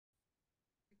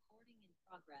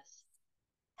Progress.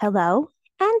 Hello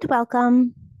and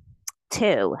welcome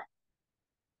to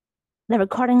the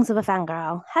Recordings of a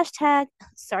Fangirl. Hashtag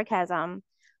sarcasm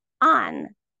on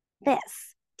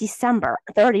this December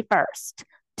 31st,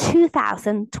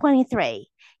 2023.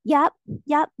 Yep,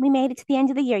 we made it to the end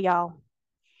of the year, y'all.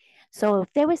 So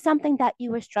if there was something that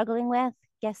you were struggling with,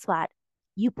 guess what?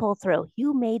 You pulled through.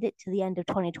 You made it to the end of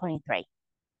 2023.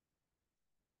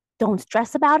 Don't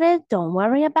stress about it. Don't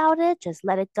worry about it. Just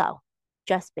let it go.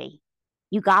 Just be.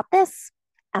 You got this,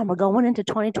 and we're going into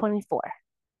 2024.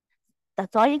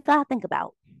 That's all you got to think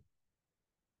about.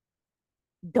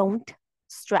 Don't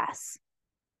stress.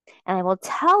 And I will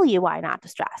tell you why not to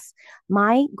stress.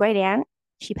 My great aunt,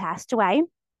 she passed away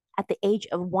at the age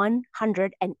of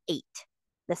 108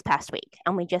 this past week.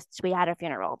 And we had her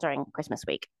funeral during Christmas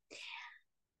week.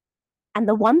 And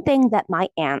the one thing that my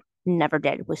aunt never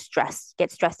did was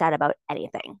get stressed out about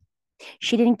anything.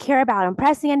 She didn't care about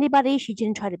impressing anybody. She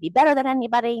didn't try to be better than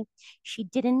anybody. She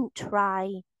didn't try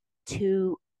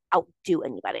to outdo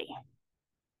anybody.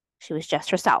 She was just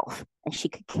herself, and she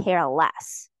could care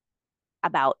less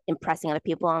about impressing other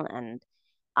people and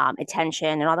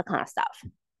attention and all that kind of stuff,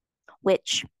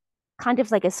 which kind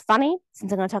of like is funny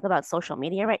since I'm going to talk about social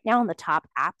media right now and the top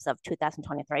apps of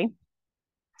 2023,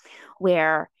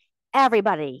 where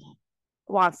everybody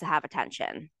wants to have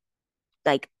attention,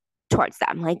 like towards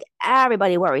them. Like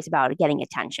everybody worries about getting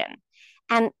attention.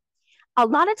 And a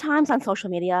lot of times on social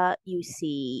media, you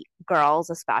see girls,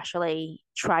 especially,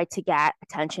 try to get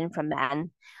attention from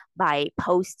men by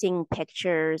posting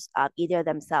pictures of either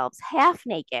themselves half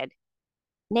naked,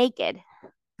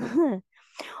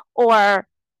 or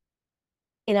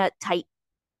in a tight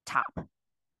top.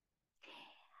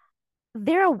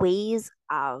 There are ways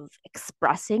of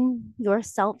expressing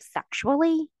yourself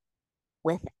sexually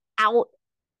without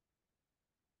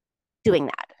doing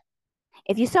that.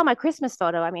 If you saw my Christmas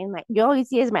photo, I mean, you all you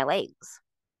see is my legs.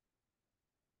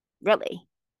 Really,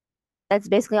 that's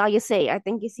basically all you see. I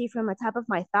think you see from the top of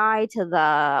my thigh to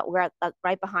the where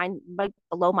right behind, right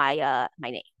below my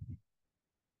knee.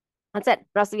 That's it.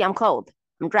 The rest of you, I'm clothed,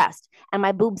 I'm dressed, and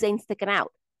my boobs ain't sticking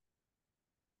out.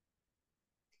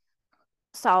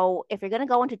 So if you're gonna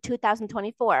go into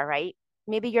 2024, right?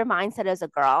 Maybe your mindset as a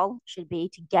girl should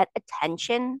be to get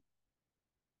attention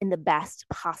in the best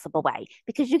possible way,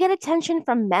 because you get attention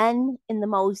from men in the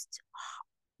most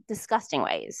disgusting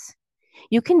ways.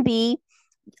 You can be,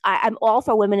 I'm all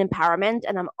for women empowerment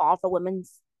and I'm all for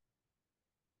women's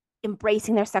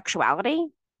embracing their sexuality,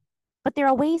 but there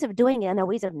are ways of doing it and there are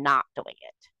ways of not doing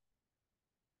it.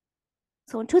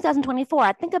 So in 2024,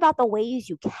 I think about the ways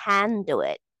you can do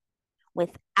it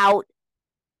without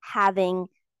having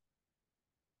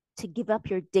to give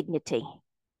up your dignity.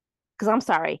 Because I'm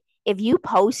sorry, if you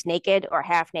post naked or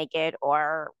half naked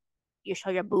or you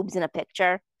show your boobs in a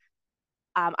picture,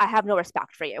 I have no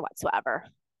respect for you whatsoever.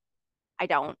 I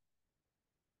don't.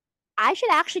 I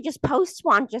should actually just post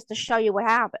one just to show you what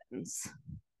happens.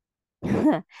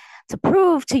 To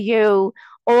prove to you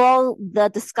all the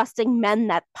disgusting men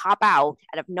that pop out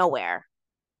of nowhere,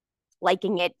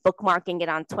 liking it, bookmarking it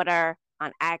on Twitter,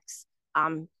 on X,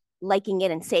 liking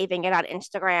it and saving it on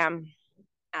Instagram,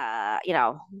 uh, you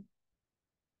know,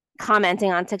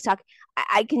 commenting on TikTok.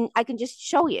 I can just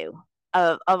show you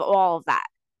of all of that.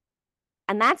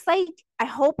 And that's like, I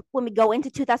hope when we go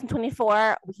into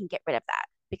 2024, we can get rid of that,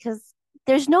 because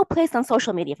there's no place on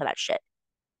social media for that shit.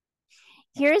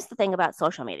 Here's the thing about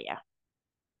social media.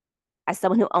 As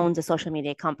someone who owns a social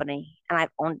media company, and I've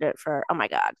owned it for, oh my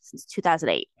God, since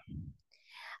 2008,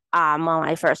 when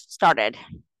I first started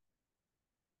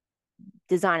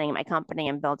designing my company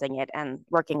and building it and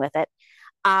working with it.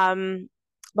 Um,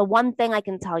 the one thing I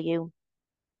can tell you,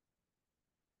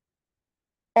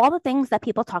 all the things that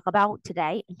people talk about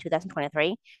today in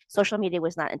 2023, social media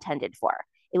was not intended for.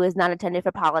 It was not intended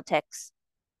for politics.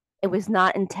 It was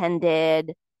not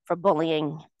intended for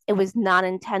bullying. It was not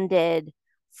intended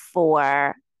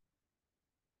for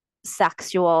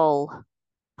sexual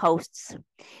posts.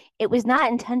 It was not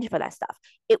intended for that stuff.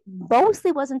 It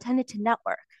mostly was intended to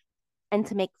network and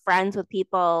to make friends with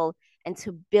people and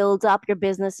to build up your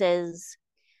businesses.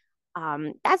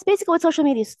 That's basically what social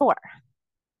media is for.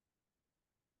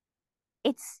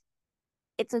 It's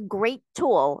it's a great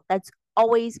tool that's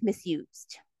always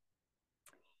misused.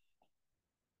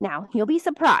 Now, you'll be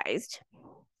surprised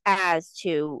as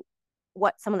to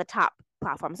what some of the top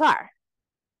platforms are.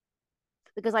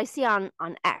 Because I see on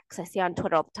X, I see on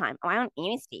Twitter all the time. Oh, I don't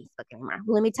use Facebook anymore.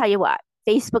 Well, let me tell you what,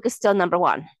 Facebook is still number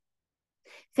one.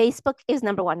 Facebook is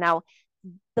number one. Now,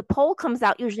 the poll comes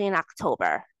out usually in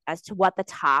October as to what the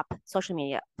top social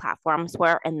media platforms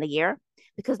were in the year,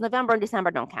 because November and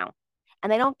December don't count.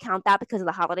 And they don't count that because of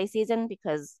the holiday season,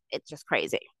 because it's just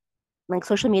crazy. Like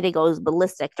social media goes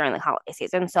ballistic during the holiday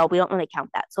season. So we don't really count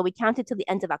that. So we count it to the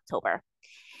end of October.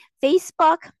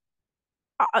 Facebook,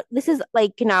 this is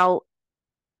like,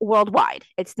 worldwide.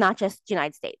 It's not just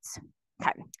United States.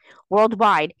 Okay.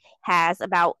 Worldwide has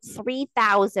about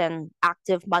 3,000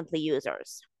 active monthly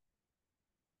users.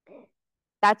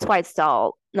 That's why it's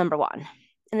still number one.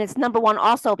 And it's number one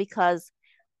also because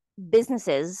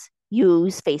businesses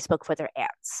use Facebook for their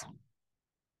ads.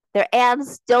 Their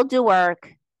ads still do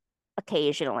work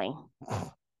occasionally.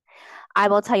 I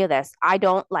will tell you this, I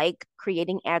don't like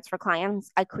creating ads for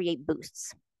clients. I create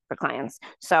boosts for clients.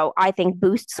 So I think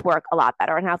boosts work a lot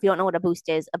better. Now, if you don't know what a boost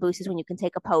is when you can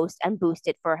take a post and boost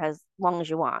it for as long as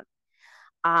you want.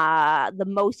 The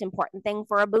most important thing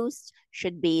for a boost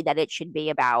should be that it should be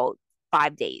about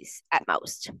 5 days at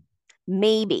most.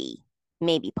 Maybe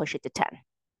push it to 10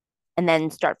 and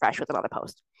then start fresh with another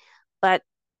post. But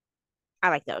I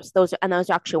like those. Those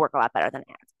actually work a lot better than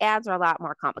ads. Ads are a lot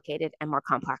more complicated and more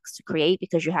complex to create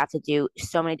because you have to do there's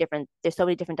so many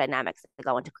different dynamics that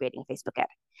go into creating a Facebook ad.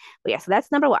 But yeah, so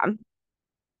that's number one.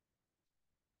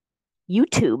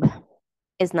 YouTube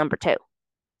is number two.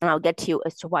 And I'll get to you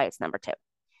as to why it's number two.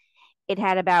 It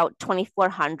had about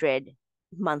 2,400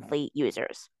 monthly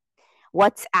users.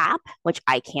 WhatsApp, which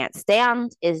I can't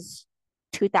stand, is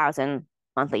 2,000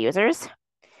 monthly users.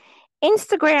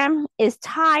 Instagram is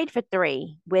tied for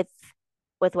three with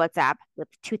WhatsApp with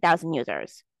 2,000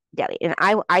 users daily. And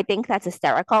I think that's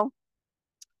hysterical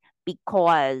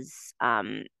because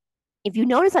if you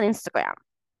notice on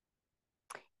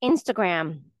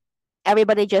Instagram,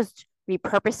 everybody just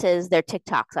repurposes their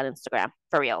TikToks on Instagram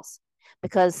for reals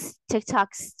because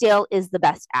TikTok still is the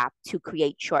best app to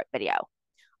create short video.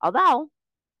 Although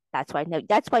that's why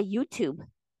YouTube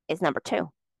is number two.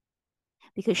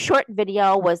 Because short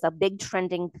video was a big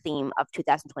trending theme of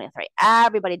 2023.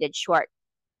 Everybody did short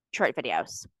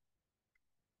videos.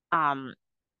 You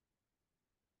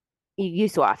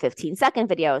used to watch 15-second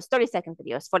videos, 30-second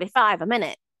videos, 45, a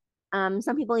minute.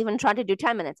 Some people even tried to do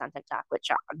 10 minutes on TikTok, which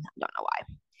I don't know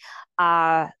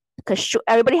why. Because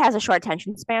everybody has a short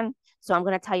attention span. So I'm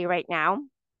going to tell you right now,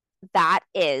 that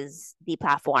is the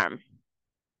platform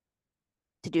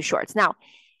to do shorts. Now,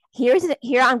 here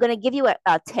I'm going to give you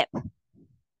a tip.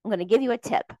 I'm going to give you a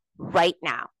tip right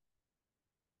now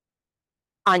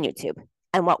on YouTube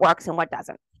and what works and what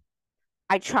doesn't.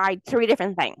 I tried 3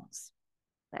 different things.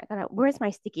 Where's my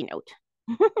sticky note?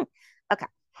 Okay.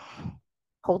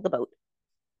 Hold the boat.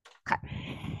 Okay.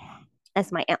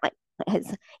 As my aunt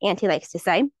his auntie likes to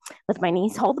say with my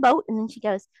niece, hold the boat. And then she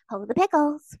goes, hold the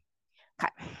pickles.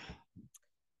 Okay.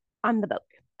 On the boat.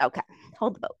 Okay.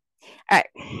 Hold the boat. All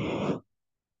right.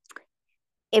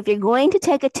 If you're going to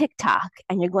take a TikTok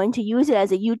and you're going to use it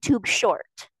as a YouTube short,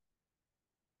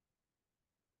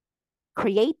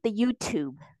 create the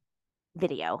YouTube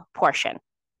video portion.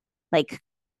 Like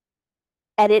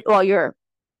edit all your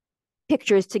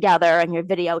pictures together and your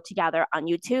video together on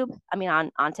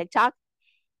on TikTok.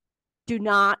 Do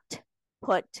not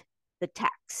put the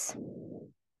text.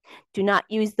 Do not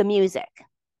use the music.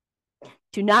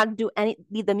 Do not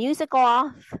leave the music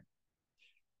off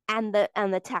and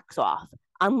the text off.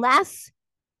 Unless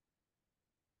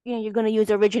you're going to use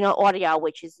original audio,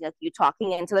 which is you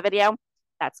talking into the video,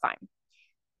 that's fine.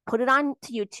 Put it on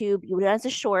to YouTube. Use it as a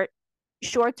short.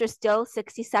 Shorts are still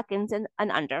 60 seconds and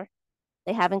under.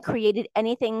 They haven't created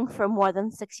anything for more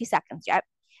than 60 seconds yet.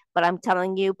 But I'm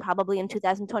telling you, probably in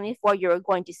 2024, you're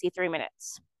going to see 3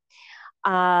 minutes.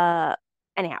 Anyhow.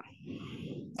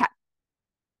 Okay.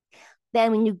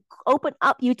 Then when you open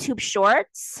up YouTube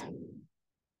Shorts,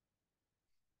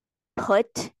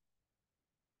 put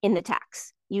in the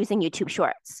text using YouTube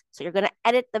Shorts. So you're going to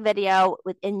edit the video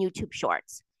within YouTube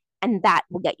Shorts, and that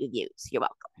will get you views. You're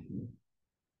welcome.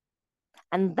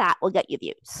 And that will get you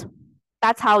views.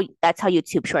 That's how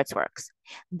YouTube Shorts works.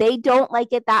 They don't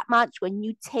like it that much when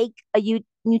you take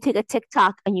a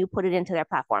TikTok and you put it into their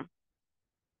platform.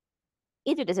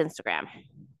 Either does Instagram,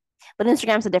 but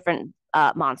Instagram's a different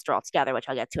monster altogether, which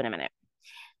I'll get to in a minute.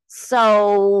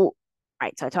 So,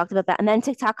 right. So I talked about that, and then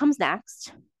TikTok comes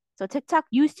next. So TikTok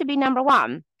used to be number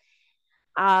one.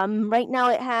 Right now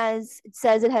it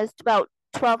says it has about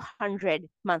 1,200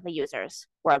 monthly users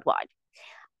worldwide.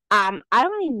 I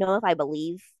don't really know if I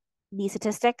believe these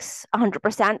statistics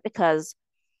 100% because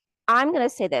I'm going to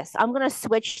say this. I'm going to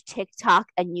switch TikTok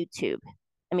and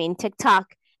TikTok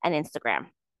and Instagram.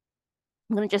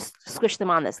 I'm going to just squish them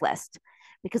on this list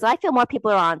because I feel more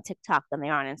people are on TikTok than they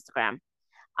are on Instagram.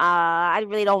 I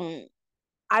really don't.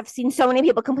 I've seen so many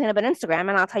people complain about Instagram,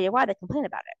 and I'll tell you why they complain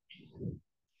about it.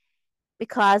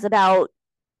 Because about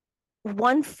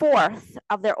 1/4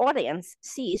 of their audience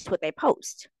sees what they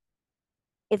post.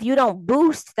 If you don't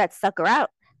boost that sucker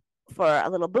out for a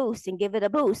little boost and give it a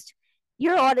boost,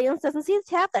 your audience doesn't see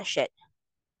half that shit.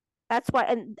 That's why,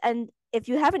 and if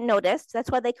you haven't noticed,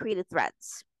 that's why they created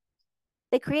Threads.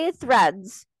 They created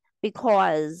Threads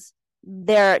because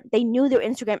they knew their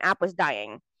Instagram app was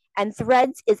dying, and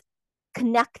Threads is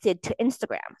connected to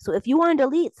Instagram. So if you want to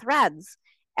delete Threads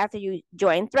after you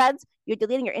join Threads, you're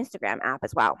deleting your Instagram app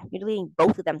as well. You're deleting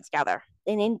both of them together.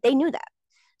 And they knew that.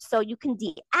 So you can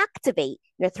deactivate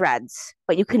your Threads,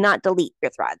 but you cannot delete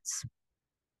your Threads.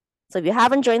 So if you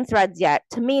haven't joined Threads yet,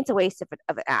 to me, it's a waste of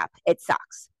an app. It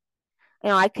sucks.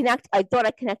 I thought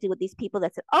I connected with these people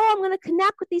that said, oh, I'm going to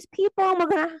connect with these people and we're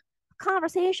going to have a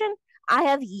conversation. I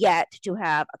have yet to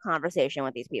have a conversation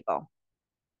with these people.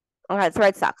 Okay,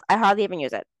 Thread sucks. I hardly even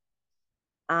use it.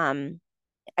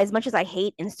 As much as I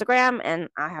hate Instagram and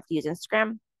I have to use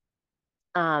Instagram,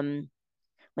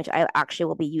 which I actually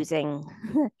will be using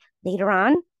later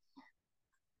on,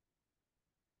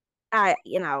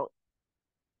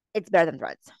 it's better than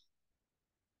Threads.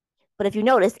 But if you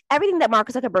notice, everything that Mark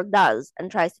Zuckerberg does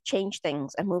and tries to change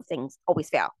things and move things always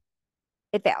fail.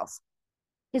 It fails.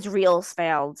 His reels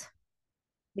failed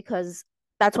because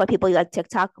that's why people like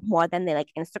TikTok more than they like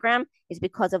Instagram, is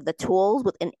because of the tools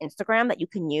within Instagram that you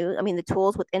can use. I mean, the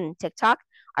tools within TikTok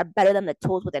are better than the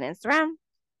tools within Instagram.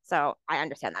 So I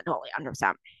understand that totally,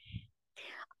 100%.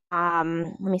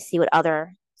 Let me see what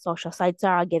other social sites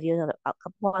are. I'll give you a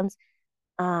couple ones.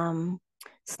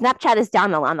 Snapchat is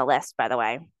down on the list, by the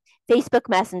way. Facebook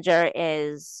Messenger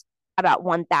is about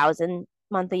 1,000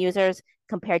 monthly users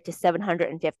compared to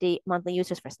 750 monthly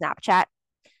users for Snapchat.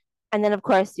 And then, of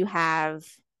course, you have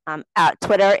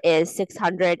Twitter is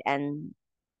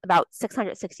about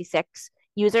 666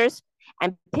 users,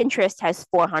 and Pinterest has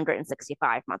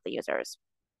 465 monthly users.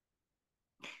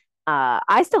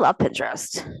 I still love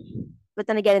Pinterest, but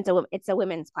then again, it's a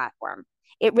women's platform.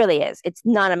 It really is. It's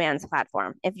not a man's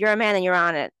platform. If you're a man and you're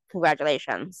on it,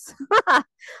 congratulations.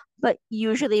 But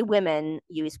usually women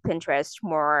use Pinterest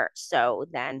more so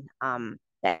than men.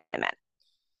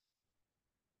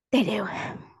 They do.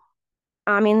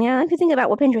 I mean, yeah, if you think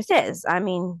about what Pinterest is, I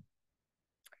mean,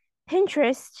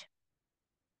 Pinterest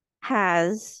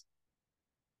has,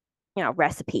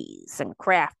 recipes and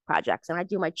craft projects, and I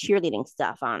do my cheerleading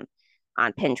stuff on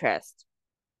Pinterest.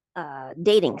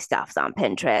 Dating stuff's on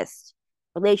Pinterest,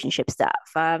 relationship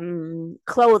stuff,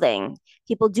 clothing.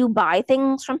 People do buy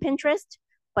things from Pinterest,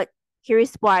 but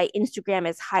here's why Instagram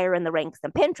is higher in the ranks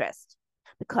than Pinterest,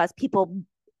 because people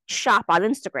shop on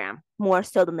Instagram more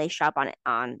so than they shop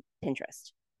on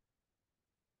Pinterest.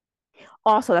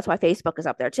 Also, that's why Facebook is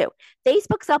up there too.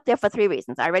 Facebook's up there for 3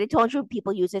 reasons. I already told you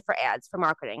people use it for ads, for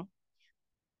marketing.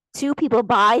 2, people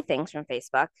buy things from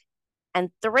Facebook. And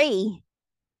 3,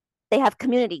 they have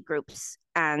community groups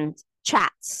and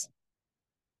chats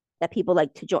that people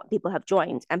like to join. People have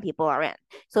joined and people are in.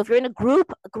 So if you're in a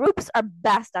group, groups are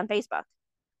best on Facebook.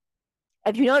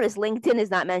 If you notice, LinkedIn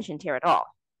is not mentioned here at all.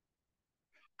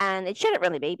 And it shouldn't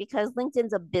really be, because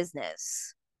LinkedIn's a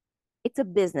business. It's a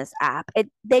business app.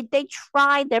 They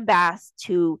tried their best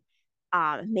to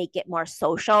make it more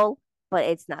social, but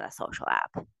it's not a social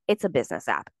app. It's a business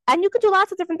app. And you can do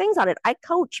lots of different things on it. I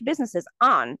coach businesses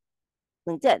on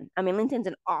LinkedIn. I mean, LinkedIn's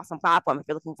an awesome platform if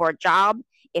you're looking for a job,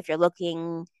 if you're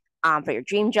looking for your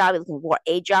dream job, you're looking for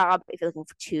a job, if you're looking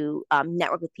to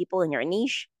network with people in your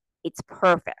niche. It's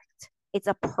perfect. It's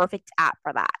a perfect app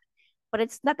for that. But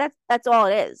it's not that's all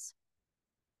it is.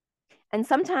 And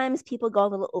sometimes people go a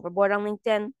little overboard on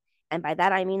LinkedIn. And by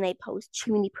that, I mean they post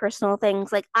too many personal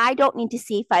things. Like, I don't need to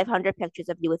see 500 pictures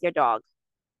of you with your dog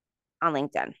on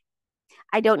LinkedIn.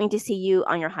 I don't need to see you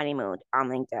on your honeymoon on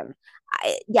LinkedIn.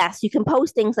 Yes, you can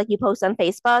post things like you post on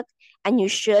Facebook, and you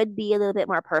should be a little bit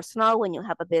more personal when you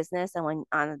have a business and when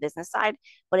on the business side.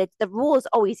 But the rule is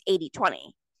always 80-20.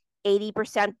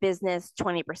 80% business,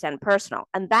 20% personal.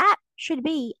 And that should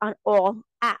be on all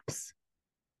apps.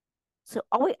 So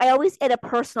I always add a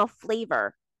personal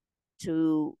flavor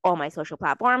to all my social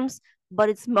platforms, but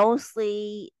it's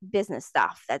mostly business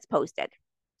stuff that's posted.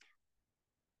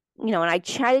 And I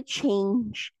try to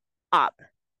change up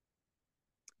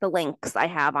the links I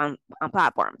have on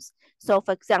platforms. So,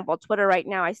 for example, Twitter right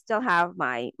now, I still have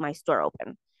my store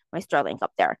open, my store link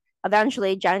up there.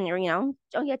 Eventually, January,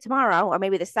 tomorrow or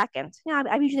maybe the 2nd. Yeah,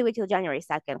 I usually wait till January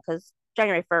 2nd, because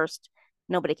January 1st,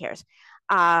 nobody cares.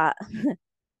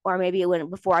 Or maybe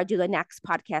before I do the next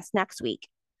podcast next week,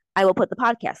 I will put the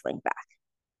podcast link back.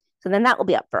 So then that will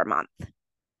be up for a month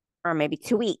or maybe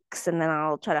 2 weeks. And then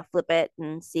I'll try to flip it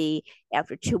and see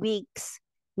after 2 weeks,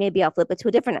 maybe I'll flip it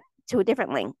to to a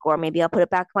different link, or maybe I'll put it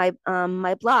back my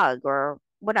my blog or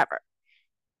whatever.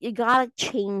 You gotta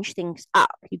change things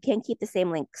up. You can't keep the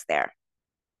same links there.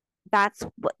 That's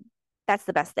what that's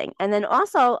the best thing. And then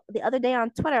also the other day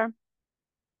on Twitter,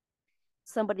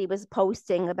 somebody was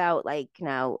posting about like,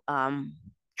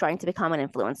 trying to become an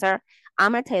influencer.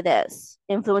 I'm gonna tell you this: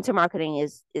 influencer marketing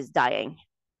is dying.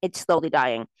 It's slowly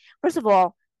dying. First of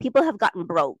all, people have gotten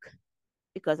broke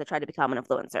because they tried to become an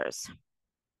influencers.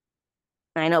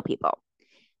 And I know people.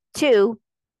 Two,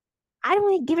 I don't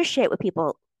really give a shit what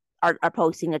people are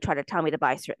posting to try to tell me to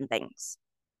buy certain things.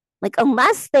 Like,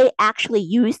 unless they actually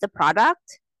use the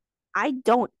product, I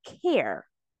don't care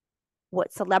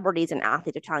what celebrities and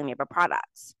athletes are telling me about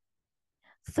products.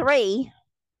 Three,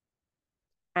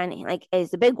 and like is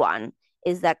the big one,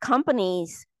 is that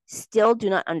companies still do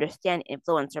not understand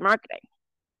influencer marketing.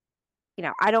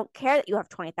 I don't care that you have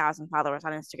 20,000 followers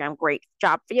on Instagram. Great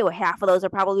job for you. Half of those are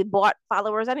probably bought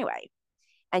followers anyway.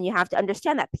 And you have to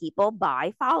understand that people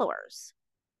buy followers.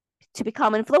 To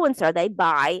become influencer, they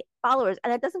buy followers,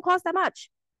 and it doesn't cost that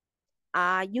much.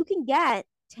 You can get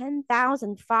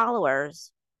 10,000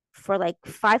 followers for like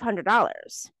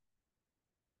 $500.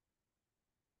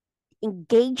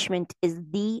 Engagement is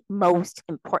the most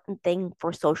important thing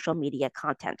for social media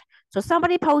content. So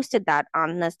somebody posted that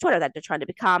on this Twitter that they're trying to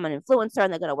become an influencer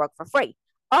and they're going to work for free.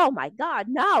 Oh my God,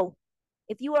 no.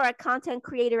 If you are a content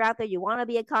creator out there, you want to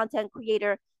be a content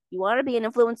creator, you want to be an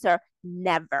influencer,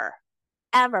 never,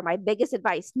 ever, my biggest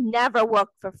advice, never work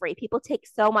for free. People take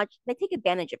they take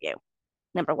advantage of you,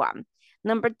 number one.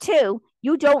 Number two,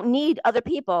 you don't need other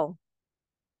people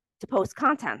to post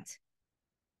content.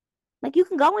 Like, you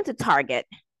can go into Target,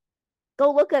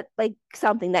 go look at like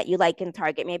something that you like in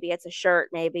Target. Maybe it's a shirt,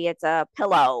 maybe it's a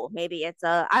pillow, maybe it's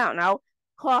I don't know,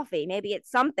 coffee, maybe it's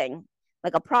something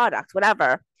like a product,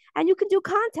 whatever. And you can do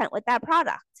content with that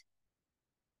product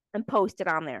and post it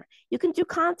on there. You can do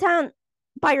content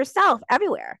by yourself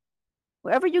everywhere.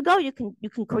 Wherever you go, you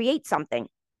can create something.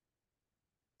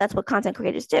 That's what content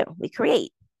creators do. We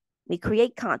create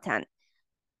content.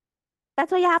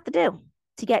 That's all you have to do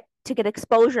to get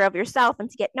exposure of yourself and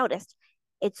to get noticed.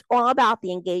 It's all about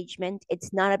the engagement.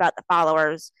 It's not about the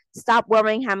followers. Stop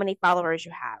worrying how many followers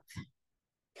you have.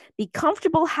 Be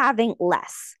comfortable having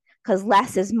less, because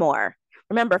less is more.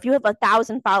 Remember, if you have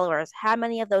 1,000 followers, how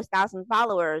many of those 1,000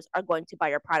 followers are going to buy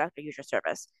your product or use your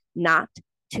service? Not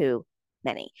too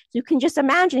many. So you can just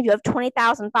imagine, if you have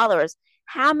 20,000 followers,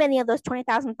 how many of those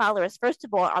 20,000 followers, first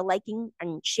of all, are liking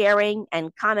and sharing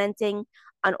and commenting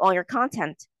on all your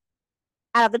content?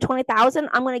 Out of the 20,000,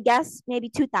 I'm going to guess maybe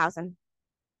 2,000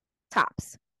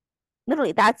 tops.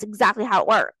 Literally, that's exactly how it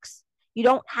works. You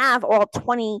don't have all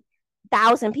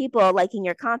 20,000 people liking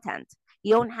your content.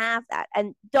 You don't have that.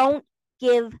 And don't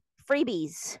give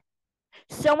freebies.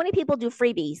 So many people do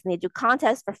freebies and they do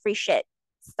contests for free shit.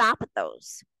 Stop at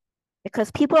those,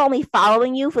 because people are only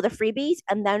following you for the freebies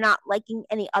and they're not liking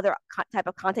any other type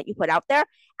of content you put out there.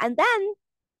 And then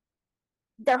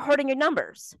they're hurting your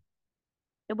numbers.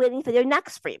 They're waiting for their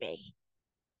next freebie.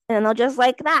 And then they'll just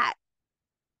like that.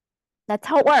 That's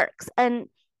how it works. And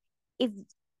if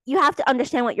you have to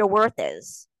understand what your worth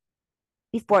is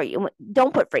before you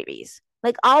don't put freebies.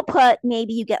 Like, I'll put,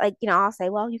 maybe you get like, I'll say,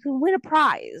 well, you can win a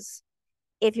prize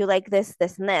if you like this,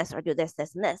 this, and this, or do this,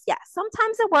 this, and this. Yeah,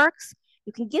 sometimes it works.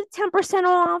 You can give 10%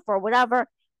 off or whatever,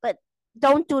 but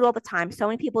don't do it all the time. So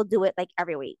many people do it like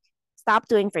every week. Stop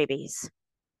doing freebies.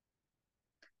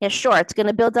 Yeah, sure, it's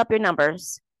gonna build up your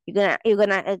numbers. You're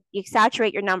gonna you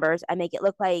saturate your numbers and make it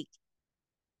look like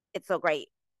it's so great,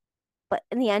 but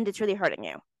in the end, it's really hurting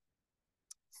you.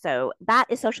 So that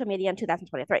is social media in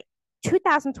 2023.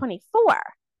 2024.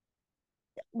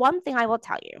 One thing I will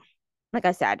tell you, like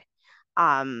I said,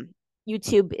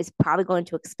 YouTube is probably going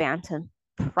to expand to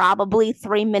probably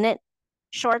 3-minute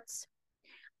shorts.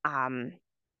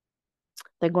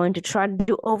 They're going to try to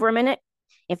do over a minute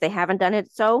if they haven't done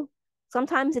it. So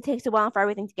sometimes it takes a while for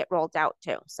everything to get rolled out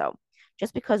too. So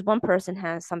just because one person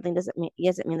has something doesn't mean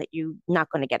that you're not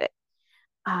going to get it.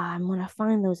 I'm going to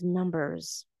find those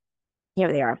numbers.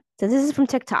 Here they are. So this is from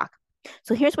TikTok.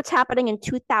 So here's what's happening in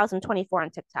 2024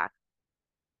 on TikTok.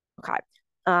 Okay.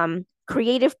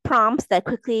 Creative prompts that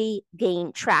quickly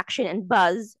gain traction and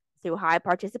buzz through high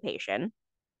participation.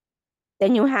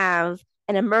 Then you have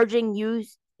an emerging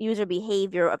user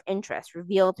behavior of interest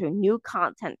revealed through new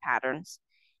content patterns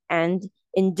and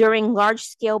enduring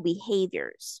large-scale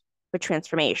behaviors for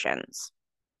transformations.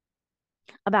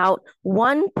 About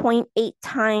 1.8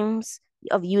 times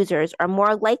of users are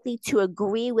more likely to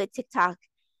agree with TikTok,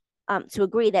 to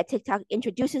agree that TikTok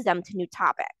introduces them to new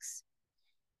topics.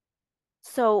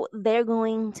 So they're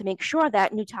going to make sure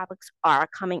that new topics are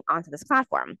coming onto this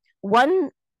platform.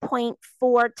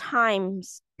 1.4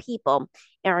 times people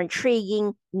are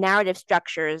intriguing narrative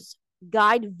structures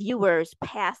guide viewers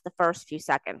past the first few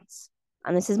seconds.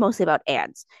 And this is mostly about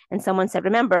ads. And someone said,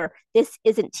 remember, this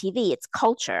isn't TV, it's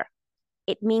culture.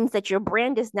 It means that your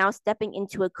brand is now stepping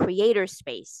into a creator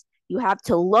space. You have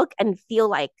to look and feel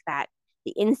like that.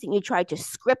 The instant you try to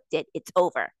script it, it's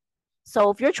over. So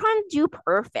if you're trying to do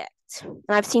perfect, and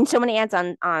I've seen so many ads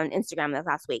on Instagram this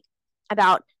last week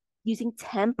about using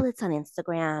templates on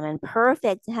Instagram and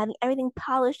perfect and having everything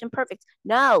polished and perfect.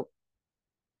 No,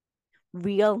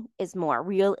 real is more,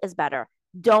 real is better.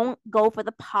 Don't go for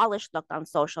the polished look on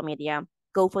social media.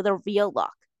 Go for the real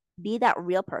look. Be that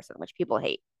real person, which people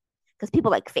hate because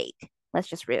people like fake. Let's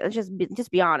just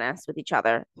be honest with each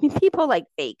other. People like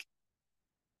fake.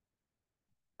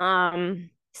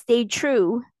 Stay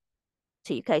true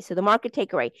to okay. So the market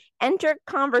takeaway: enter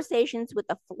conversations with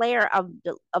the flair of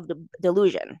the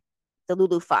delusion, the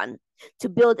Lulu fun, to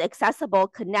build accessible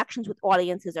connections with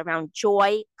audiences around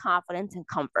joy, confidence, and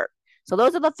comfort. So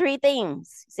those are the three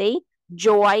things. See,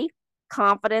 joy,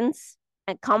 confidence,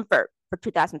 and comfort for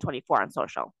 2024 on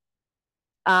social.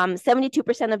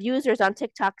 72% of users on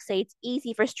TikTok say it's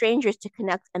easy for strangers to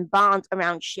connect and bond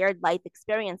around shared life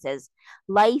experiences.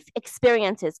 Life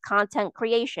experiences, content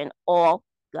creation, all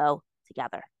go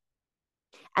together.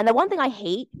 And the one thing I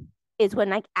hate is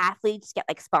when like athletes get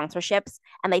like sponsorships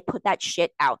and they put that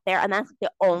shit out there and that's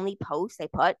the only post they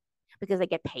put because they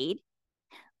get paid.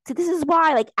 So this is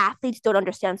why like athletes don't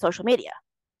understand social media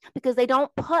because they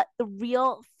don't put the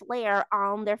real flair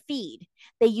on their feed.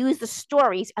 They use the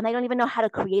stories and they don't even know how to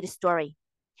create a story.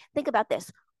 Think about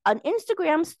this. An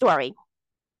Instagram story,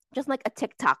 just like a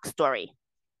TikTok story,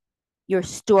 you're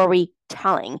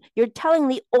storytelling. You're telling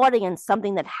the audience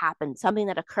something that happened, something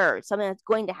that occurred, something that's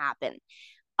going to happen,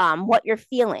 what you're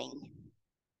feeling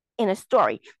in a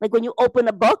story. Like when you open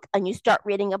a book and you start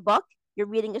reading a book, you're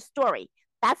reading a story.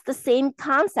 That's the same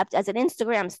concept as an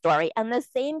Instagram story and the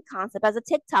same concept as a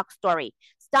TikTok story.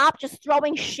 Stop just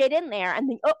throwing shit in there and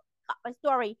think, oh, got my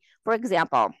story. For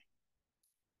example,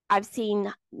 I've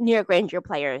seen New York Ranger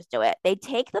players do it. They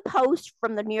take the post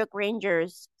from the New York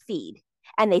Rangers feed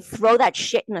and they throw that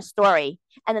shit in a story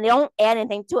and then they don't add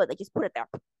anything to it. They just put it there.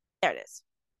 There it is.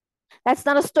 That's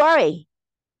not a story.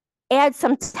 Add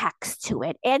some text to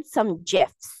it, add some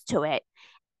GIFs to it,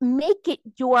 make it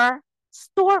your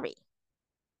story.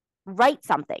 Write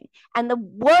something. And the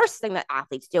worst thing that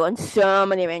athletes do, and so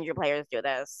many Ranger players do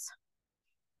this,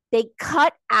 they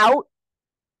cut out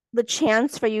the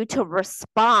chance for you to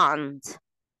respond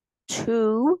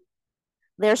to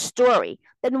their story.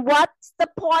 Then what's the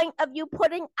point of you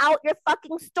putting out your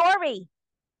fucking story?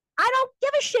 I don't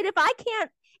give a shit if I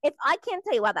can't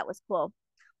tell you, wow, that was cool.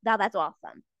 Now that's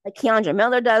awesome. Like Keandra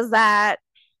Miller does that.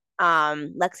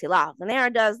 Lexi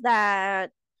Lafreniere does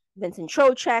that. Vincent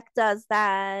Trocheck does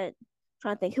that. I'm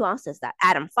trying to think who else does that.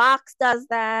 Adam Fox does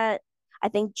that. I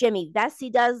think Jimmy Vesey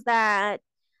does that.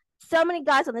 So many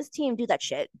guys on this team do that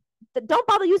shit. Don't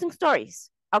bother using stories.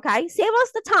 Okay. Save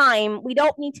us the time. We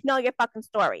don't need to know your fucking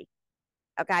story.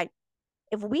 Okay.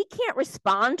 If we can't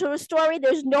respond to a story,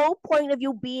 there's no point of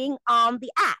you being on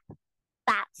the app.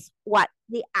 That's what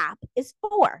the app is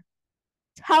for.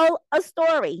 Tell a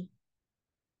story.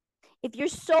 If you're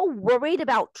so worried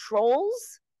about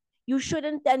trolls, you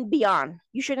shouldn't then be on.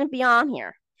 You shouldn't be on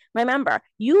here. Remember,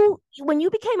 when you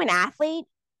became an athlete,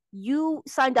 you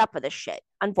signed up for this shit,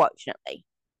 unfortunately.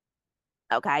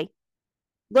 Okay?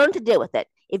 Learn to deal with it.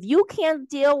 If you can't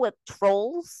deal with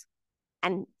trolls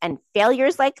and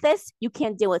failures like this, you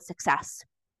can't deal with success.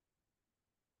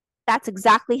 That's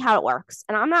exactly how it works.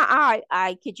 And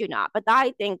I kid you not, but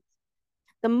I think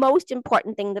the most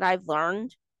important thing that I've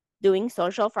learned doing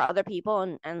social for other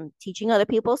people and teaching other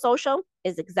people social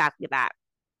is exactly that.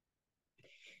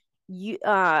 You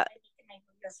oh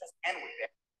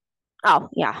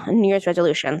yeah, New Year's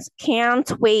resolutions.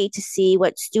 Can't wait to see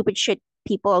what stupid shit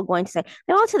people are going to say.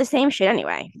 They all say the same shit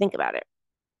anyway. If you think about it.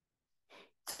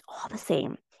 It's all the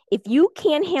same. If you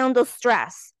can't handle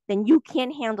stress, then you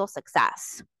can't handle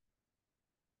success.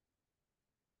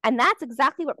 And that's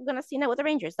exactly what we're going to see now with the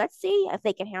Rangers. Let's see if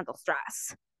they can handle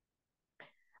stress.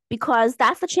 Because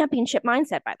that's the championship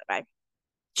mindset, by the way.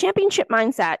 Championship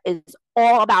mindset is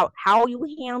all about how you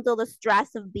handle the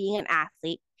stress of being an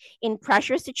athlete in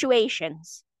pressure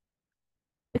situations.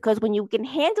 Because when you can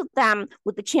handle them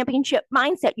with the championship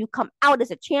mindset, you come out as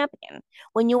a champion.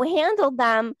 When you handle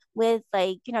them with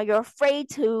like, you're afraid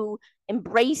to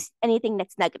embrace anything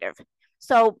that's negative.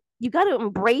 So you got to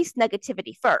embrace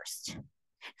negativity first.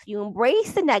 You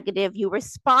embrace the negative, you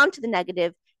respond to the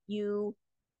negative, you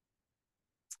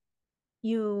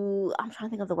I'm trying to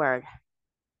think of the word.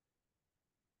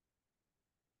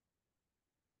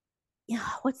 Yeah,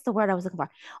 what's the word I was looking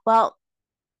for? Well,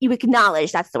 you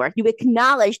acknowledge, that's the word. You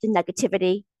acknowledge the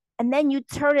negativity and then you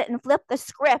turn it and flip the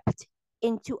script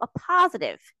into a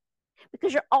positive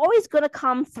because you're always going to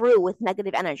come through with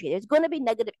negative energy. There's going to be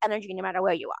negative energy no matter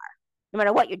where you are, no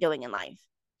matter what you're doing in life.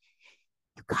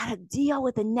 You got to deal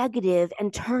with the negative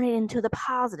and turn it into the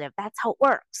positive. That's how it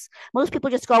works. Most people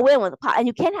just go in with and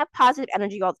you can't have positive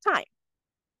energy all the time.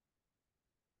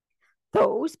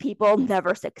 Those people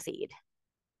never succeed.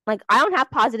 Like, I don't have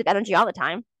positive energy all the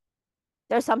time.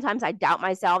 There's sometimes I doubt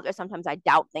myself. There's sometimes I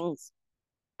doubt things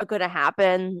are going to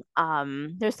happen.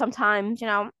 There's sometimes,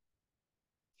 no,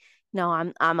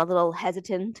 I'm a little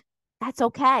hesitant. That's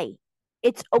okay.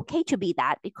 It's okay to be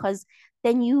that because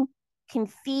then you can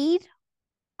feed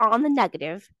on the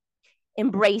negative,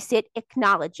 embrace it,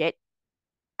 acknowledge it,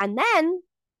 and then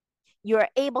you're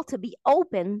able to be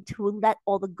open to let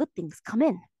all the good things come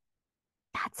in.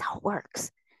 That's how it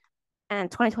works. And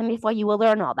 2024, you will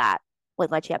learn all that with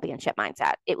my championship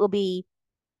mindset. It will be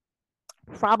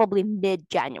probably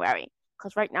mid-January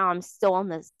because right now I'm still in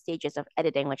the stages of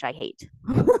editing, which I hate.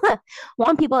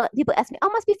 One people ask me, "Oh,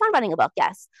 must be fun writing a book."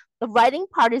 Yes, the writing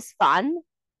part is fun,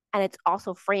 and it's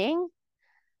also freeing.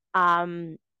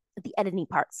 Um, the editing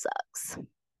part sucks.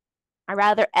 I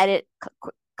rather edit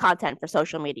content for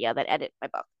social media than edit my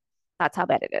book. That's how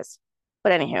bad it is.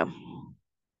 But anywho,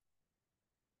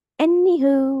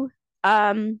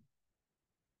 um,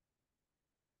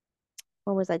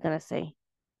 what was I gonna say?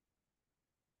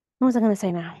 What was I gonna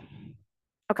say now?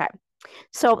 Okay,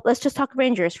 so let's just talk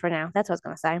Rangers for now. That's what I was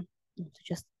gonna say. So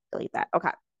just delete that.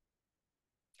 Okay.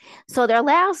 So their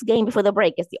last game before the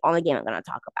break is the only game I'm going to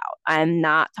talk about. I'm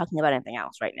not talking about anything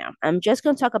else right now. I'm just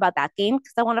going to talk about that game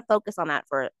because I want to focus on that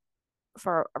for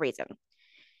a reason.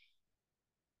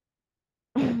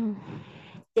 they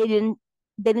didn't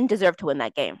they didn't deserve to win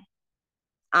that game.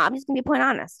 I'm just going to be point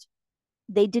honest.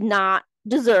 They did not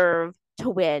deserve to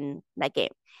win that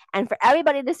game. And for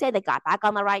everybody to say they got back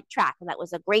on the right track and that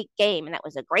was a great game and that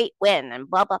was a great win and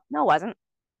blah blah, no, it wasn't.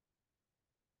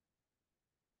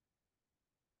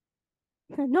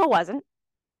 No, it wasn't.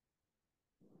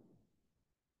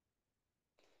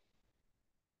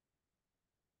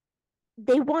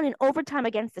 They won in overtime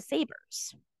against the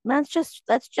Sabres. Let's just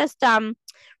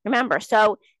remember.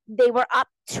 So they were up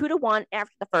 2-1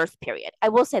 after the first period. I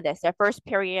will say this: their first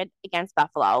period against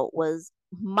Buffalo was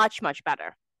much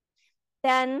better.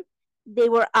 Then they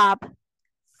were up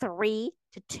 3-2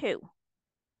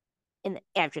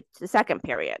 after the second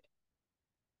period.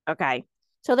 Okay,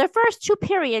 so their first two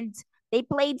periods they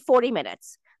played 40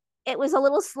 minutes. It was a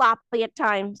little sloppy at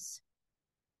times.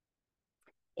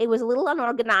 It was a little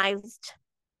unorganized.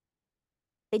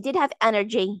 They did have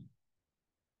energy,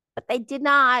 but they did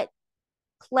not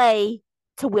play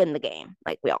to win the game,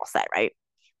 like we all said, right?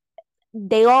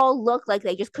 They all looked like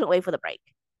they just couldn't wait for the break,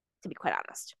 to be quite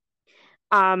honest.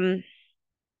 Um,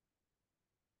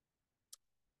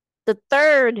 the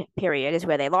third period is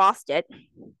where they lost it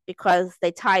because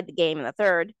they tied the game in the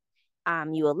third.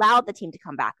 You allowed the team to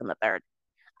come back in the third.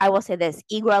 I will say this: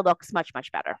 Igor looks much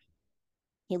better.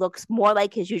 He looks more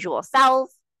like his usual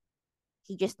self.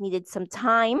 He just needed some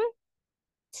time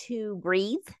to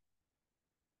breathe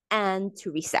and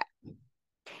to reset.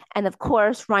 And of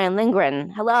course, Ryan Lindgren.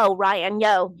 Hello, Ryan.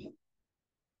 Yo.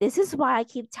 This is why I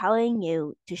keep telling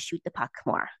you to shoot the puck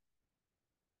more.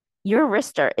 Your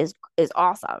wrister is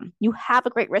awesome. You have a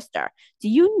great wrister. Do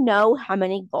you know how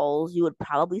many goals you would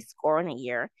probably score in a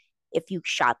year if you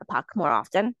shot the puck more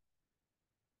often?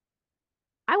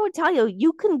 I would tell you,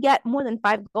 you can get more than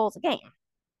 5 goals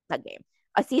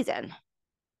a season.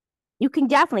 You can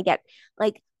definitely get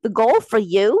like the goal for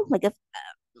you, like if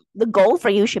the goal for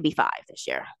you should be 5 this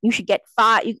year. You should get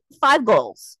 5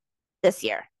 goals this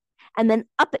year, and then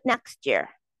up it next year.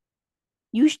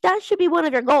 That should be one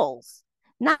of your goals,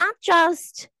 not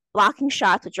just blocking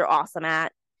shots, which you're awesome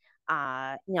at.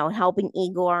 Helping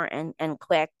Igor and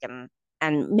Quick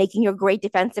and making your great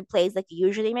defensive plays like you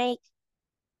usually make.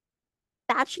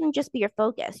 That shouldn't just be your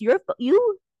focus. You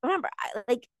remember,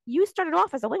 like you started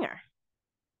off as a winger,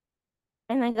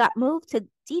 and then got moved to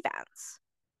defense.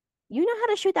 You know how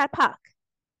to shoot that puck.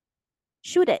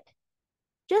 Shoot it.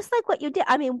 Just like what you did.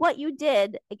 I mean, what you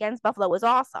did against Buffalo was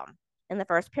awesome in the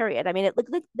first period. I mean,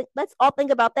 let's all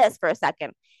think about this for a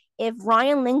second. If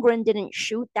Ryan Lindgren didn't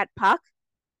shoot that puck,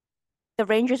 the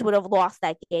Rangers would have lost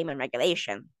that game in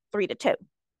regulation 3-2.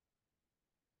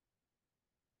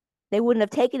 They wouldn't have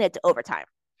taken it to overtime.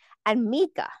 And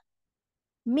Mika.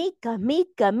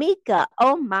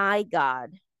 Oh my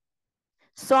God.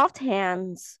 soft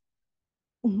hands,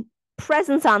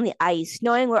 presence on the ice,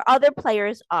 knowing where other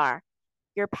players are.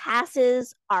 Your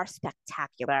passes are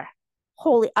spectacular.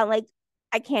 Holy, I'm like,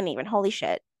 I can't even. Holy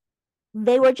shit.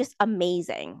 They were just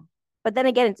amazing. But then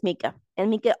again, it's Mika, and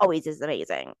Mika always is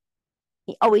amazing.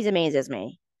 He always amazes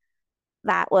me.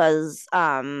 That was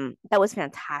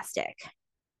fantastic.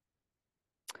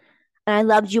 And I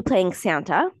loved you playing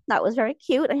Santa. That was very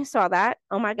cute. I saw that.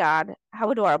 Oh my God.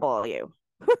 How adorable are you?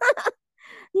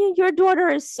 Your daughter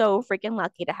is so freaking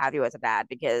lucky to have you as a dad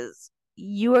because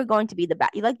you are going to be the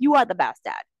best. Like you are the best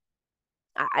dad.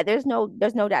 There's no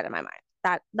doubt in my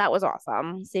mind. That was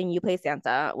awesome. Seeing you play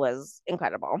Santa was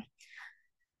incredible.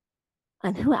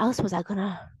 And who else was I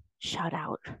gonna shout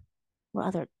out? What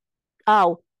other?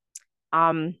 Oh,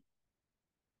 um,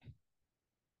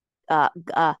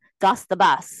 Gus the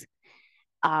Bus.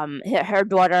 Her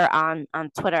daughter on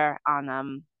Twitter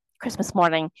on Christmas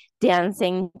morning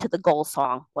dancing to the goal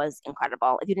song was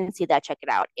incredible. If you didn't see that, check it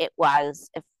out. It was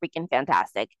freaking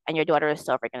fantastic, and your daughter is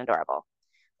so freaking adorable.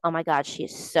 Oh my God,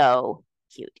 she's so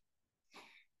cute.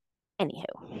 Anywho,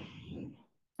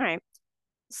 all right.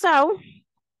 So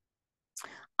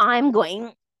I'm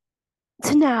going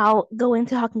to now go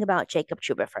into talking about Jacob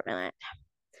Truba for a minute.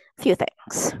 Few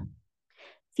things.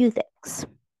 Few things.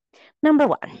 Number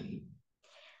one,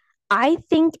 I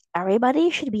think everybody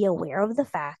should be aware of the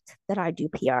fact that I do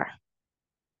PR.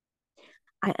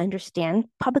 I understand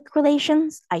public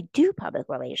relations. I do public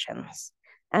relations.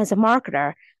 As a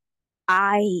marketer,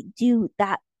 I do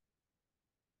that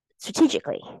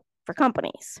strategically for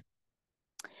companies.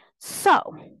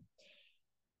 So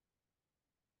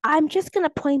I'm just going to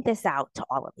point this out to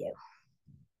all of you.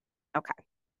 Okay.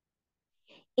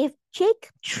 If Jake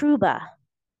Truba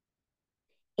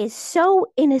is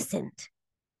so innocent,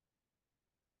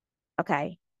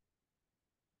 okay,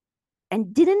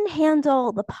 and didn't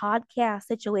handle the podcast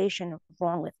situation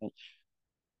wrong with me,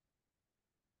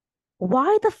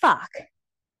 why the fuck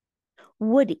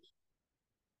would he?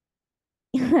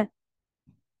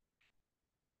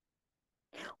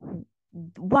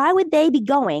 Why would they be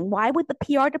going? Why would the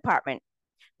PR department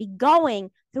be going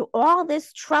through all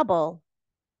this trouble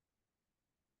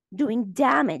doing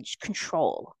damage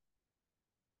control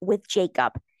with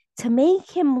Jacob to make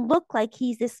him look like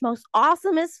he's this most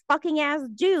awesomest fucking ass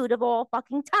dude of all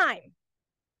fucking time?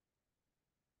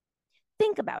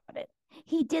 Think about it.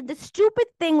 He did the stupid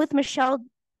thing with Michelle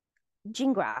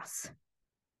Gingras.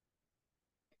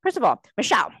 First of all,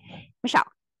 Michelle,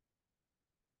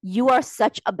 you are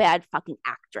such a bad fucking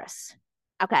actress.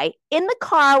 Okay. In the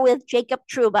car with Jacob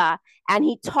Truba, and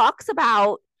he talks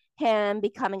about him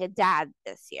becoming a dad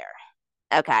this year.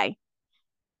 Okay.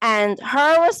 And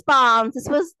her response,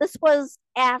 this was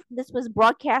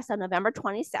broadcast on November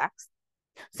 26th.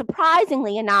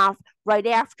 Surprisingly enough, right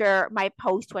after my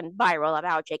post went viral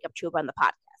about Jacob Truba on the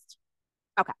podcast.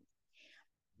 Okay.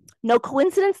 No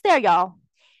coincidence there, y'all.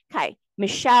 Okay.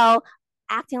 Michelle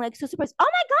acting like so surprised. Oh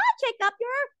my God, Jacob,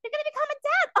 you're gonna become a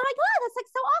dad. Oh my God, that's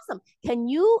like so awesome. Can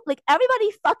you like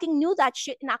everybody fucking knew that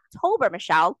shit in October,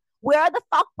 Michelle? Where the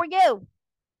fuck were you?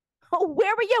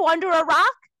 Where were you? Under a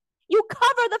rock? You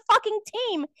cover the fucking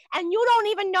team and you don't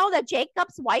even know that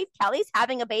Jacob's wife Kelly's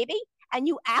having a baby and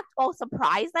you act all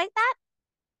surprised like that?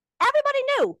 Everybody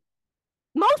knew.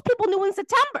 Most people knew in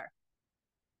September.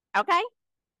 Okay?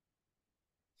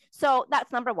 So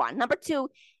that's number one. Number two,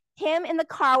 him in the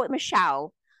car with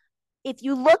Michelle. If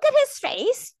you look at his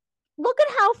face, look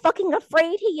at how fucking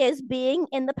afraid he is being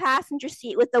in the passenger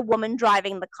seat with the woman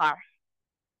driving the car.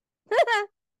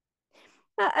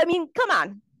 I mean, come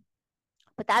on.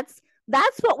 But that's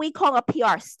what we call a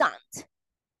PR stunt.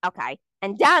 Okay.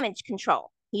 And damage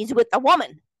control. He's with a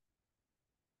woman.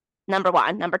 Number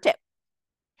one. Number two.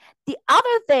 The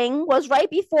other thing was right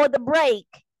before the break,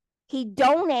 he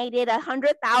donated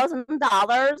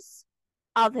 $100,000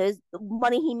 of his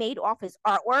money he made off his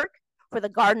artwork for the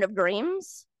Garden of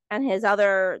Dreams and his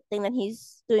other thing that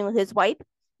he's doing with his wife.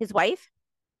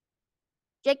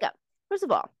 Jacob, first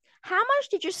of all, how much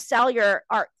did you sell your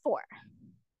art for?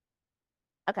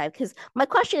 Okay, because my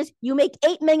question is, you make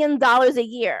 $8 million a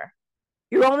year.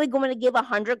 You're only going to give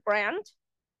 100 grand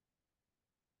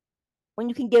when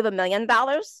you can give $1 million.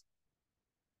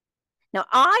 Now,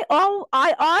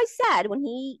 I said when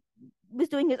he was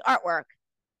doing his artwork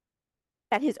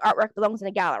that his artwork belongs in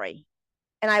a gallery,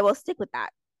 and I will stick with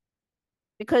that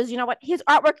because you know what, his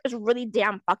artwork is really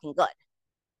damn fucking good.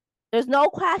 There's no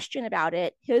question about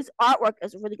it. His artwork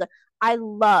is really good. I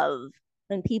love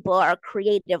when people are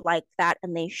creative like that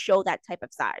and they show that type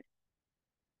of side.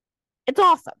 It's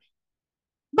awesome.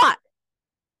 But,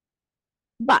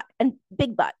 and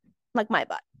big butt, like my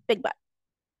butt, big butt.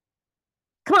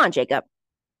 Come on, Jacob.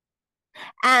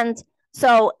 And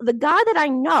so the guy that I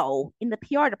know in the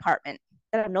PR department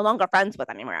that I'm no longer friends with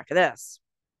anymore after this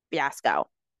fiasco,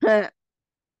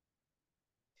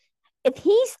 if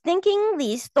he's thinking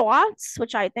these thoughts,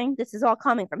 which I think this is all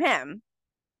coming from him,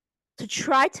 to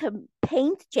try to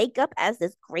paint Jacob as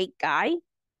this great guy,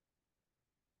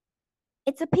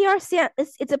 it's a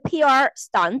it's a PR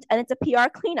stunt and it's a PR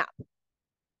cleanup.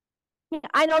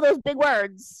 I know those big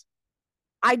words.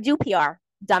 I do PR,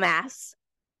 dumbass.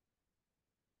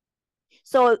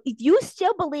 So if you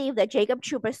still believe that Jacob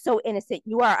Troop is so innocent,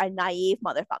 you are a naive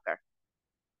motherfucker.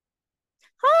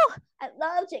 Oh, I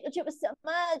love Jacob Troop so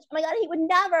much. Oh my God, he would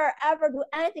never, ever do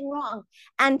anything wrong.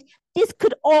 And this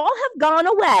could all have gone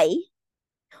away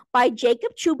by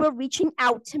Jacob Chuba reaching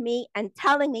out to me and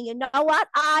telling me, you know what?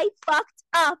 I fucked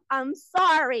up. I'm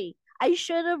sorry. I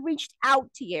should have reached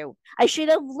out to you. I should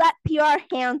have let PR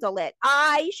handle it.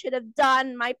 I should have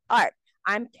done my part.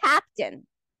 I'm captain.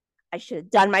 I should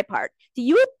have done my part. Do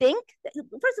you think,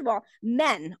 first of all,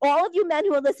 men, all of you men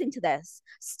who are listening to this,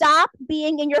 stop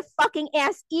being in your fucking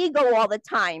ass ego all the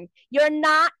time. You're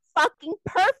not fucking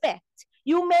perfect.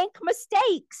 You make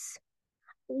mistakes.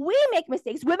 We make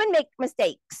mistakes. Women make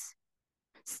mistakes.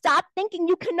 Stop thinking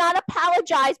you cannot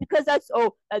apologize because that's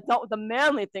not what the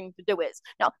manly thing to do is.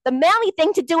 No, the manly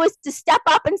thing to do is to step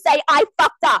up and say, I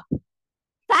fucked up.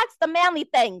 That's the manly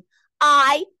thing.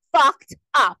 I fucked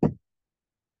up.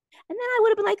 And then I would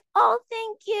have been like, oh,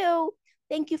 thank you.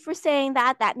 Thank you for saying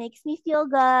that. That makes me feel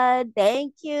good.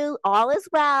 Thank you. All is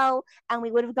well. And we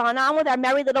would have gone on with our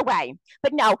merry little way.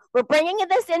 But no, we're bringing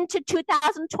this into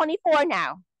 2024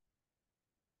 now.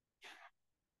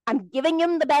 I'm giving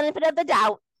him the benefit of the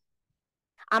doubt.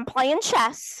 I'm playing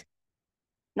chess,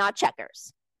 not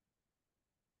checkers.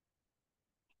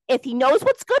 If he knows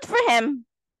what's good for him,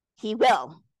 he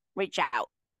will reach out.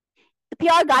 The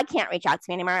PR guy can't reach out to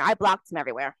me anymore. I blocked him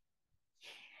everywhere.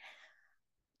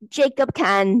 Jacob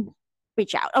can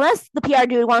reach out, unless the PR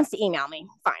dude wants to email me.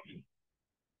 Fine.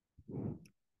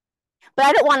 But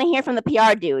I don't want to hear from the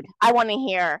PR dude. I want to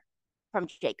hear from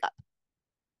Jacob.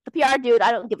 The PR dude,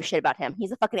 I don't give a shit about him.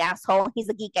 He's a fucking asshole. He's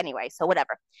a geek anyway, so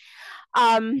whatever.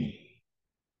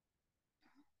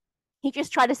 He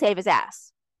just tried to save his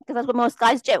ass because that's what most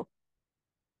guys do.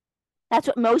 That's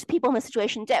what most people in this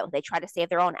situation do. They try to save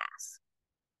their own ass.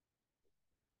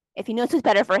 If he knows who's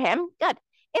better for him, good.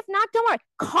 If not, don't worry.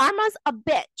 Karma's a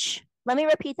bitch. Let me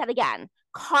repeat that again.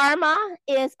 Karma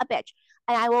is a bitch.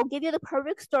 And I will give you the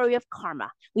perfect story of karma.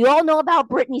 We all know about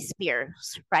Britney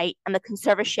Spears, right? And the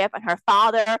conservatorship and her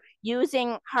father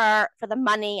using her for the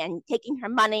money and taking her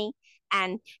money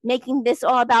and making this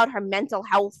all about her mental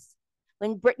health.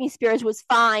 When Britney Spears was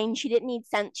fine, she didn't need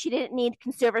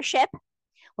conservatorship.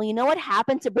 Well, you know what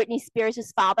happened to Britney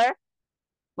Spears' father?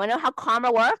 Want to know how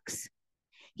karma works?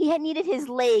 He had needed his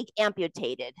leg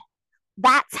amputated.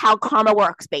 That's how karma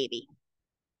works, baby.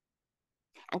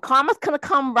 And karma's going to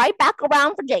come right back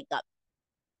around for Jacob.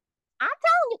 I'm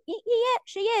telling you, yeah,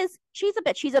 she is. She's a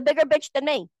bitch. She's a bigger bitch than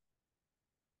me.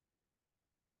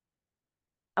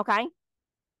 Okay?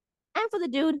 And for the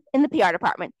dude in the PR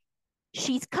department,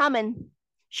 she's coming.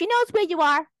 She knows where you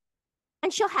are,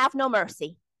 and she'll have no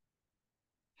mercy.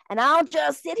 And I'll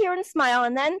just sit here and smile.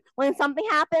 And then when something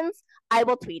happens, I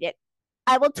will tweet it.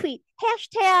 I will tweet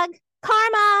hashtag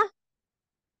karma.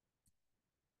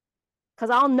 Because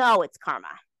I'll know it's karma.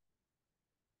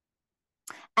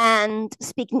 And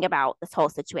speaking about this whole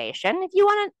situation, if you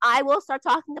want to, I will start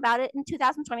talking about it in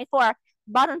 2024.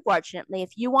 But unfortunately,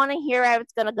 if you want to hear how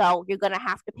it's going to go, you're going to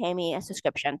have to pay me a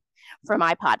subscription for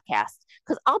my podcast.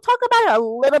 Because I'll talk about it a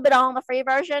little bit on the free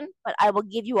version, but I will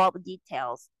give you all the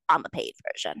details on the paid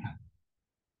version.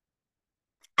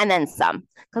 And then some,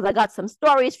 because I got some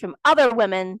stories from other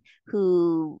women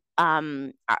who,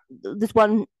 this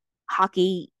one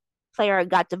hockey player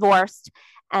got divorced,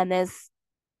 and his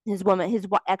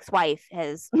ex-wife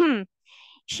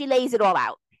she lays it all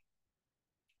out.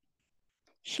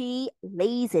 She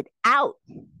lays it out.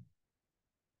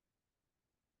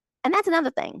 And that's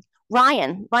another thing.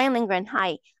 Ryan Lindgren,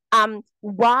 hi.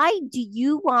 Why do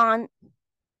you want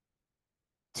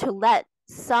to let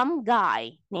some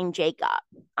guy named Jacob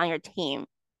on your team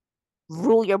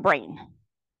rule your brain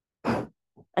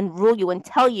and rule you and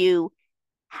tell you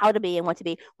how to be and what to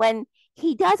be when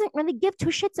he doesn't really give two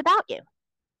shits about you?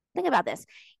 Think about this.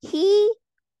 He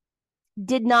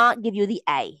did not give you the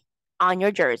A on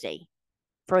your jersey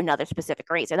for another specific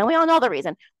reason. And we all know the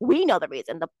reason. We know the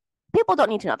reason. The people don't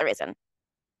need to know the reason.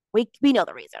 We know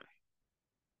the reason.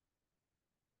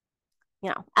 You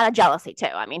know, out of jealousy too.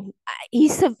 I mean,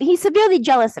 he's severely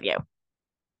jealous of you.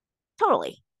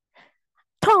 Totally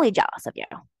jealous of you.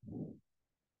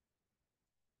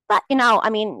 But I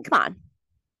mean, come on.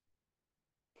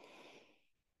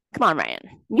 Come on,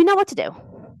 Ryan. You know what to do.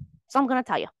 So I'm gonna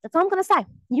tell you. That's all I'm gonna say.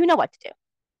 You know what to do.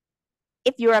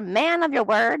 If you're a man of your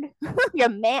word, you're a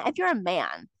man. If you're a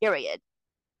man, period,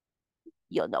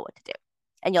 you'll know what to do,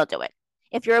 and you'll do it.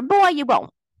 If you're a boy, you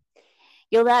won't.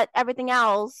 You'll let everything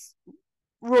else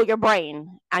rule your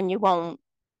brain, and you won't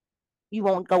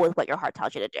go with what your heart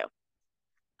tells you to do.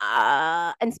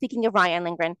 And speaking of Ryan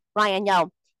Lindgren, Ryan,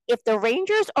 yo, if the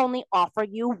Rangers only offer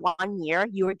you 1 year,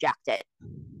 you reject it.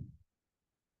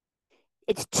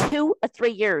 It's 2 or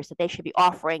 3 years that they should be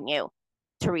offering you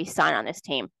to resign on this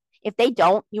team. If they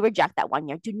don't, you reject that 1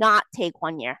 year. Do not take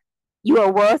 1 year. You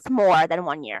are worth more than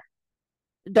 1 year.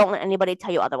 Don't let anybody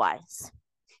tell you otherwise.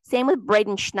 Same with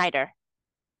Braden Schneider.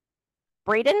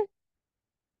 Braden,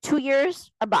 2 years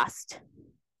or bust.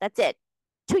 That's it.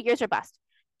 2 years or bust.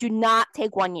 Do not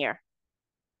take 1 year.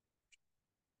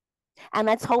 And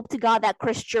let's hope to God that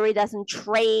Chris Drury doesn't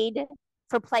trade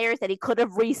for players that he could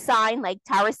have re-signed, like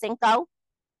Tarasenko.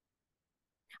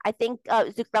 I think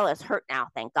Zuccarello is hurt now,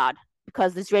 thank God,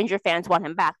 because these Ranger fans want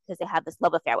him back because they have this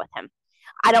love affair with him.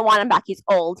 I don't want him back. He's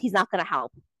old. He's not going to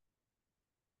help.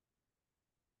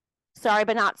 Sorry,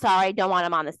 but not sorry. Don't want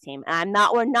him on this team. And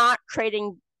we're not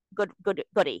trading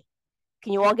Goody.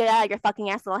 Can you all get out of your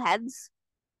fucking ass little heads?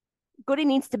 Goody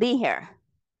needs to be here.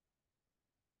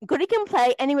 Goody can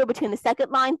play anywhere between the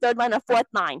second line, third line, or fourth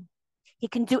line. He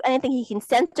can do anything. He can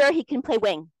center. He can play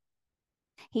wing.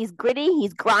 He's gritty.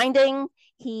 He's grinding.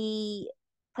 He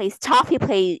plays tough. He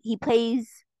puts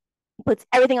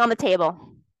everything on the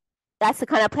table. That's the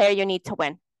kind of player you need to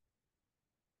win.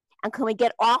 And can we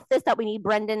get off this that we need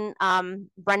Brendan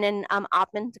Othman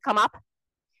to come up?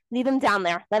 Leave him down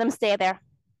there. Let him stay there.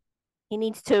 He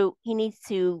needs to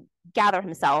gather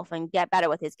himself and get better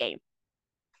with his game.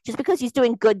 Just because he's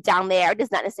doing good down there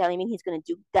does not necessarily mean he's going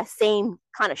to do the same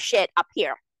kind of shit up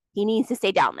here. He needs to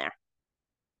stay down there.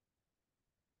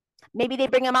 Maybe they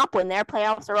bring him up when their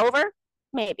playoffs are over.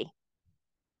 Maybe.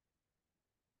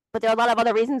 But there are a lot of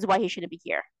other reasons why he shouldn't be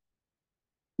here.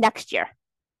 Next year.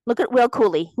 Look at Will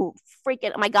Cooley, who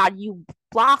freaking, oh my God, you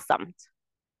blossomed.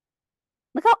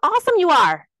 Look how awesome you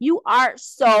are. You are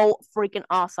so freaking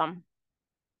awesome.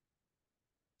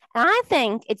 And I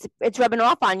think it's rubbing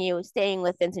off on you staying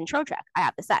with Vincent Trocheck, I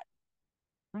have to say.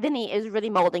 Vinny is really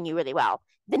molding you really well.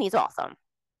 Vinny's awesome.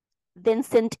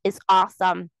 Vincent is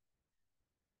awesome.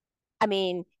 I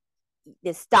mean,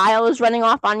 his style is running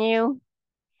off on you.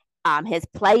 His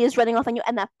play is running off on you.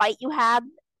 And that fight you had,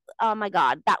 oh my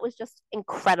God, that was just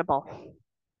incredible.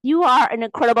 You are an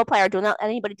incredible player. Don't let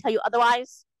anybody tell you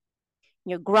otherwise.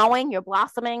 You're growing, you're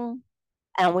blossoming,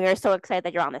 and we are so excited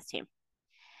that you're on this team.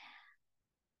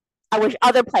 I wish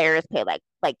other players play like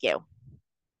you.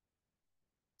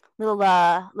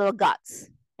 Little guts,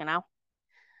 you know.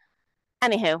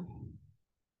 Anywho,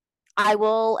 I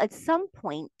will at some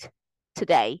point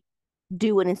today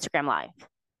do an Instagram live.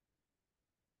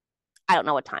 I don't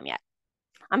know what time yet.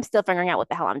 I'm still figuring out what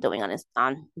the hell I'm doing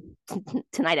on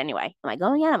tonight anyway. Am I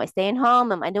going in? Am I staying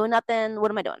home? Am I doing nothing?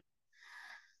 What am I doing?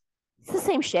 It's the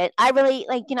same shit. I really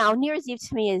New Year's Eve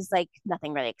to me is like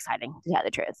nothing really exciting, to tell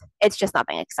the truth. It's just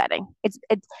nothing exciting. It's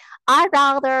I'd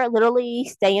rather literally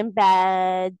stay in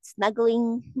bed,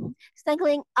 snuggling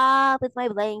up with my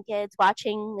blankets,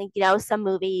 watching some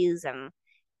movies and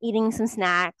eating some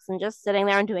snacks and just sitting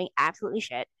there and doing absolutely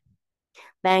shit.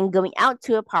 Then going out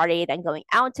to a party, then going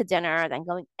out to dinner, then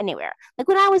going anywhere. Like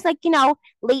when I was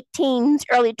late teens,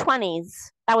 early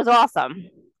 20s, that was awesome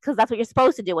because that's what you're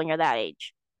supposed to do when you're that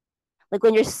age. Like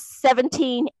when you're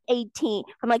 17, 18,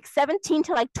 from like 17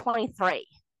 to like 23,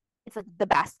 it's like the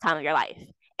best time of your life.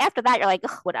 After that, you're like,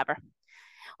 whatever.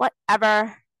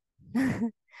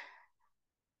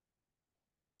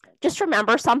 Just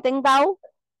remember something though.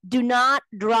 Do not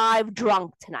drive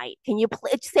drunk tonight. Can you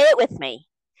say it with me?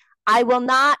 I will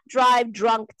not drive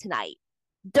drunk tonight.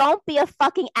 Don't be a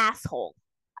fucking asshole,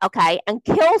 okay? And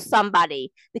kill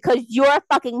somebody because you're a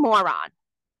fucking moron.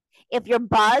 If you're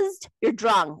buzzed, you're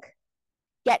drunk.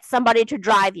 Get somebody to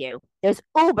drive you. There's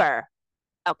Uber,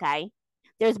 okay?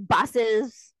 There's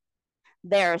buses,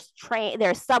 there's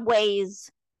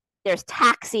subways, there's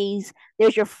taxis,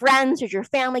 there's your friends, there's your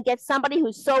family. Get somebody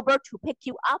who's sober to pick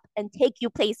you up and take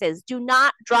you places. Do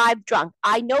not drive drunk.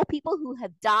 I know people who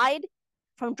have died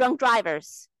from drunk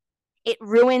drivers. It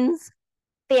ruins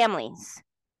families.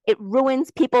 It ruins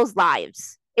people's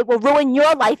lives. It will ruin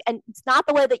your life, and it's not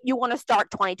the way that you want to start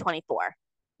 2024.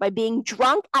 By being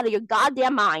drunk out of your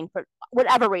goddamn mind for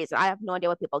whatever reason. I have no idea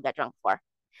what people get drunk for.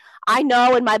 I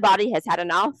know when my body has had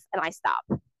enough and I stop.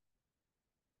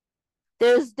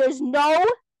 There's no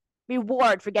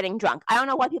reward for getting drunk. I don't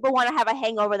know why people want to have a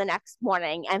hangover the next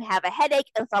morning and have a headache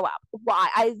and throw up. Why?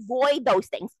 I avoid those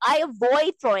things. I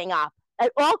avoid throwing up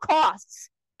at all costs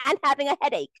and having a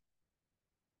headache.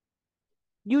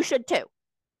 You should too.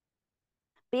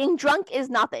 Being drunk is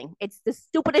nothing. It's the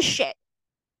stupidest shit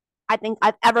I think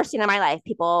I've ever seen in my life.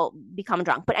 People become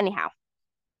drunk. But anyhow,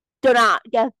 do not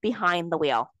get behind the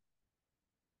wheel.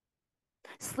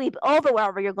 Sleep over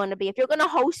wherever you're going to be. If you're going to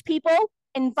host people,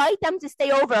 invite them to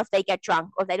stay over if they get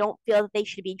drunk or if they don't feel that they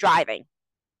should be driving.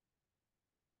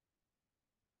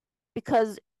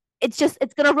 Because it's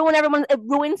going to ruin everyone. It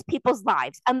ruins people's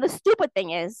lives. And the stupid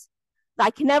thing is, that I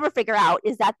can never figure out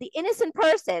is that the innocent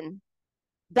person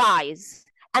dies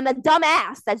and the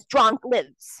dumbass that's drunk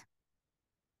lives.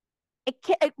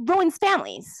 It ruins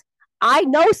families. I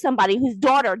know somebody whose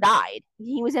daughter died.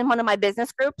 He was in one of my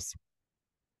business groups.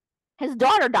 His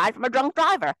daughter died from a drunk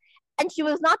driver, and she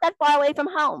was not that far away from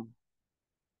home.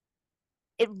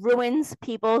 It ruins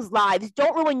people's lives.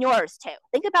 Don't ruin yours too.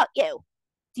 Think about you.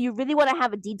 Do you really want to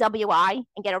have a DWI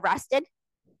and get arrested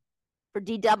for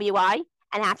DWI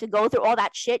and have to go through all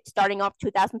that shit starting off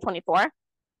 2024?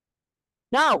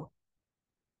 No.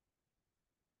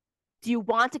 Do you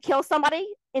want to kill somebody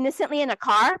innocently in a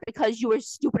car because you were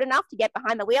stupid enough to get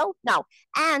behind the wheel? No.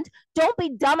 And don't be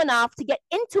dumb enough to get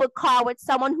into a car with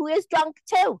someone who is drunk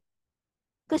too.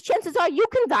 Because chances are you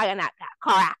can die in that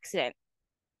car accident.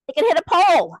 It can hit a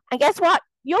pole. And guess what?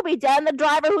 You'll be dead and the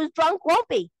driver who's drunk won't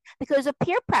be because of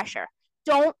peer pressure.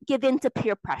 Don't give in to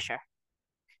peer pressure.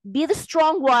 Be the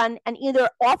strong one and either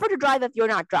offer to drive if you're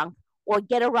not drunk or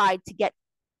get a ride to get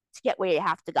where you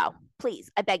have to go.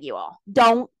 Please, I beg you all,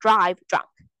 don't drive drunk.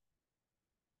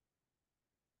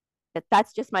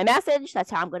 That's just my message.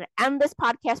 That's how I'm going to end this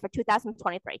podcast for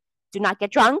 2023. Do not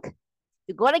get drunk. If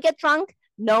you're going to get drunk,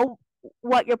 know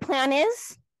what your plan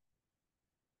is.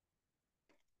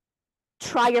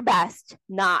 Try your best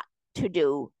not to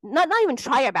do, not even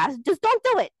try your best, just don't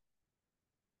do it.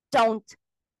 Don't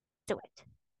do it.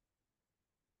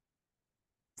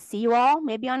 See you all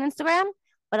maybe on Instagram,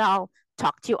 but I'll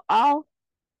talk to you all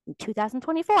in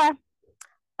 2024.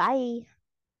 Bye.